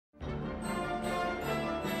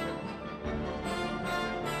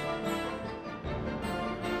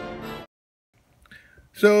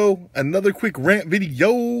So, another quick rant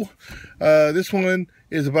video. This one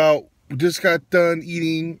is about, we just got done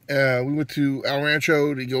eating. We went to El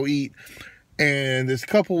Rancho to go eat. And this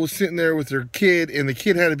couple was sitting there with their kid. And the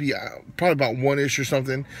kid had to be probably about one-ish or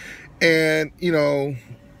something. And, the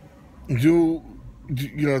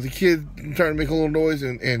kid trying to make a little noise.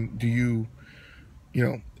 And do you,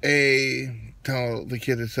 A, tell the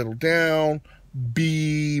kid to settle down.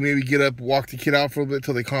 B, maybe get up, walk the kid out for a little bit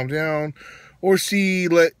till they calm down. Or C,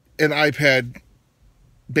 let an iPad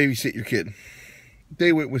babysit your kid.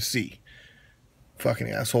 They went with C.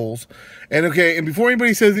 Fucking assholes. And before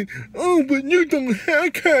anybody says, oh, but you don't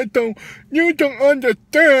have kids, you don't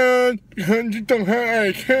understand, you don't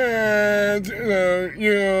have kids,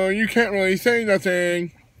 you can't really say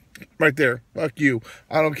nothing. Right there. Fuck you.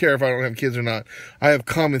 I don't care if I don't have kids or not. I have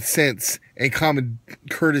common sense and common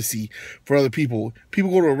courtesy for other people.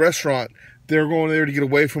 People go to a restaurant, they're going there to get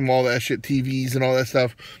away from all that shit, TVs and all that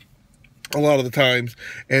stuff, a lot of the times,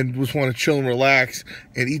 and just want to chill and relax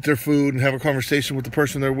and eat their food and have a conversation with the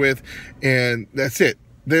person they're with, and that's it.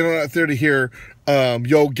 They're not there to hear,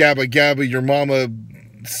 yo, gabba gabba, your mama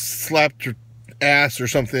slapped your ass or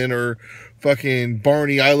something, or fucking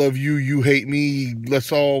Barney, I love you, you hate me,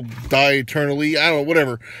 let's all die eternally. I don't know,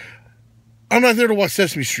 whatever. I'm not there to watch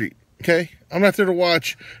Sesame Street, okay? I'm not there to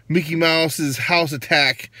watch Mickey Mouse's House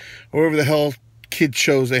Attack, or whatever the hell kid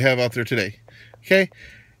shows they have out there today, okay?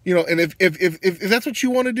 And if that's what you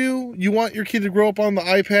want to do, you want your kid to grow up on the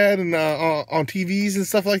iPad and on TVs and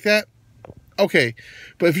stuff like that, okay.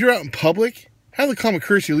 But if you're out in public, have the common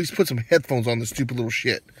courtesy, at least put some headphones on this stupid little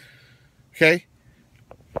shit, okay?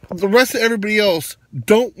 The rest of everybody else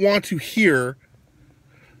don't want to hear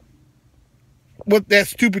what that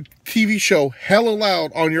stupid TV show hella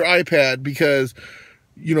loud on your iPad because,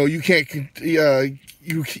 you can't,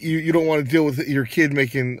 you don't want to deal with your kid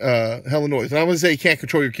making hella noise. And I'm going to say you can't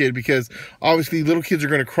control your kid because obviously little kids are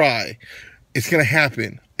going to cry. It's going to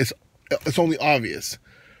happen. It's only obvious.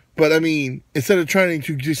 But I mean, instead of trying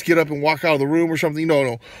to just get up and walk out of the room or something,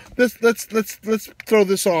 no. Let's throw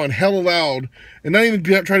this on hella loud and not even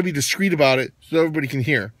try to be discreet about it so everybody can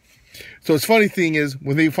hear. So it's funny thing is,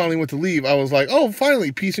 when they finally went to leave, I was like, oh,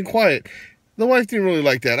 finally, peace and quiet. The wife didn't really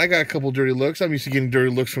like that. I got a couple dirty looks. I'm used to getting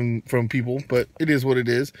dirty looks from people, but it is what it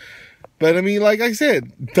is. But I mean, like I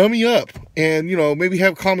said, dummy up and, maybe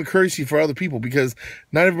have common courtesy for other people because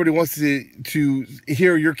not everybody wants to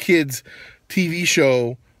hear your kid's TV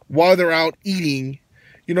show while they're out eating.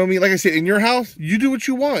 You know what I mean? Like I said, in your house, you do what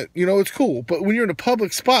you want. It's cool. But when you're in a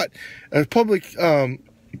public spot, a public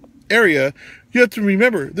area, you have to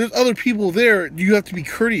remember, there's other people there you have to be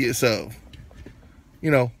courteous of.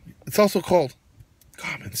 It's also called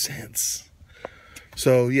common sense.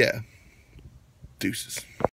 So, yeah. Deuces.